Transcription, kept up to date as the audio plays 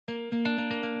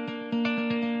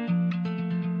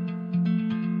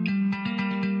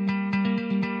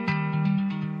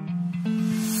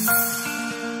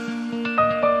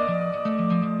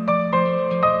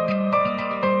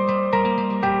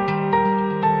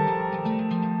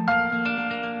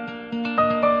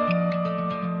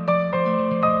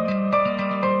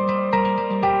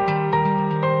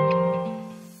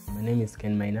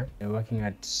I'm working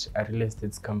at a real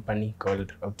estate company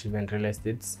called Optiven Real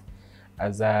Estates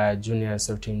as a junior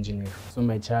software engineer. So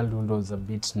my childhood was a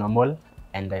bit normal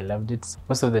and I loved it.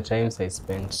 Most of the times I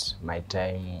spent my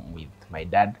time with my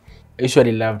dad. I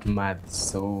usually loved math,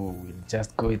 so we'll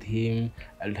just go with him.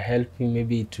 I'll help him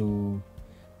maybe to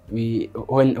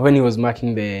when he was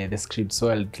marking the script, so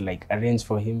I'll like arrange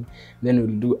for him. Then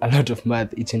we'll do a lot of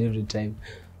math each and every time.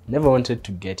 Never wanted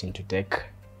to get into tech,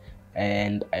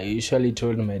 and I usually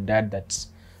told my dad that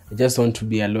I just want to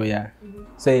be a lawyer.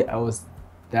 So I was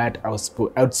that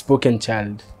outspoken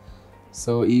child.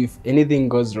 So if anything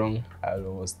goes wrong, I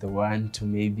was the one to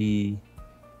maybe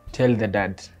tell the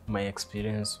dad. My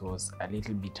experience was a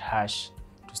little bit harsh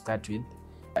to start with.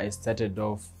 I started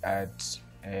off at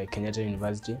Kenyatta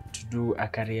University to do a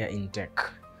career in tech,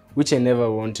 which I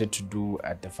never wanted to do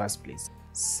at the first place.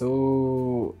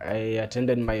 So I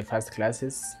attended my first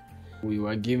classes. We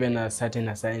were given a certain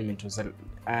assignment. It was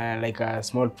like a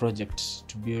small project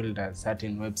to build a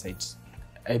certain website.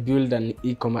 I built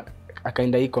a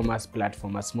kind of e-commerce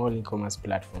platform, a small e-commerce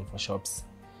platform for shops.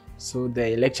 So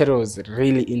the lecturer was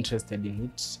really interested in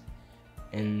it,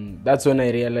 and that's when I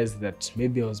realized that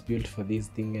maybe I was built for this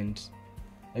thing, and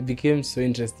I became so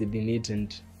interested in it,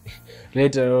 and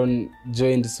later on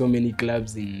joined so many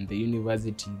clubs in the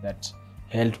university that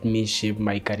helped me shape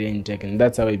my career in tech, and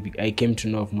that's how I came to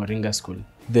know of Moringa School.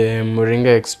 The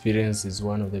Moringa experience is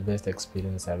one of the best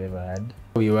experiences I've ever had.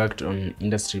 We worked on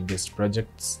industry-based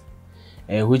projects,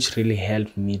 which really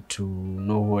helped me to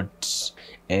know what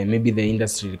maybe the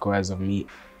industry requires of me.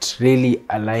 It really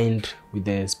aligned with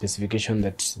the specification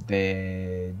that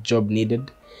the job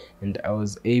needed, and I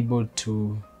was able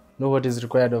to know what is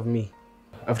required of me.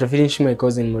 After finishing my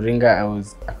course in Moringa, I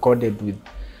was accorded with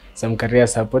some career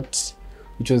support,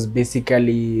 which was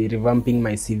basically revamping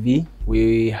my CV.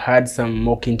 We had some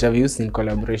mock interviews in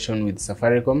collaboration with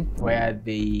Safaricom, where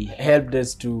they helped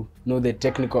us to know the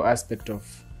technical aspect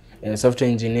of software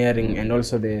engineering and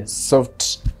also the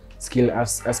soft skill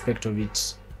aspect of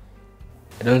it.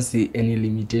 I don't see any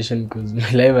limitation because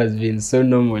my life has been so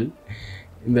normal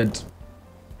that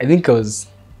I think I was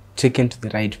taken to the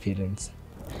right parents.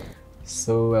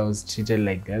 So I was treated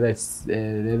like the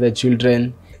other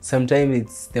children. Sometimes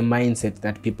it's the mindset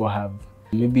that people have.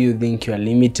 Maybe you think you are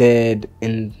limited,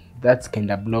 and that's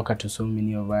kind of blocker to so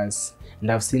many of us.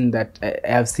 And I've seen that. I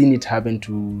have seen it happen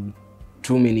to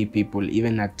too many people,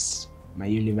 even at my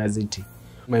university.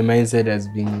 My mindset has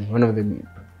been one of the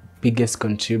biggest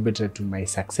contributor to my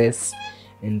success,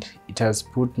 and it has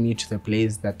put me to the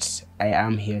place that I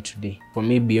am here today. For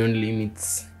me, beyond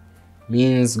limits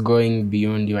means going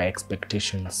beyond your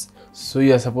expectations. So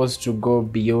you are supposed to go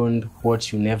beyond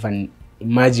what you never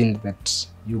imagined that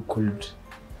you could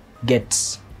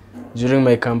get. During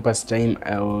my campus time,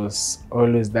 I was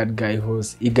always that guy who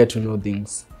was eager to know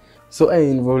things. So I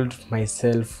involved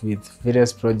myself with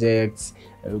various projects.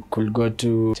 I could go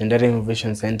to Chandara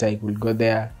Innovation Center, I could go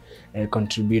there,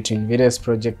 contribute in various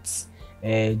projects,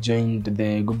 joined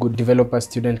the Google Developer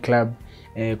Student Club,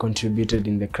 contributed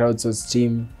in the crowdsource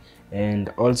team, and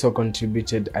also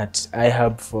contributed at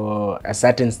iHub for a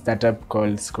certain startup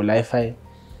called Schoolify.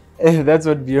 That's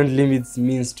what Beyond Limits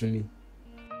means to me.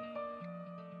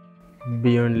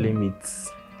 Beyond Limits.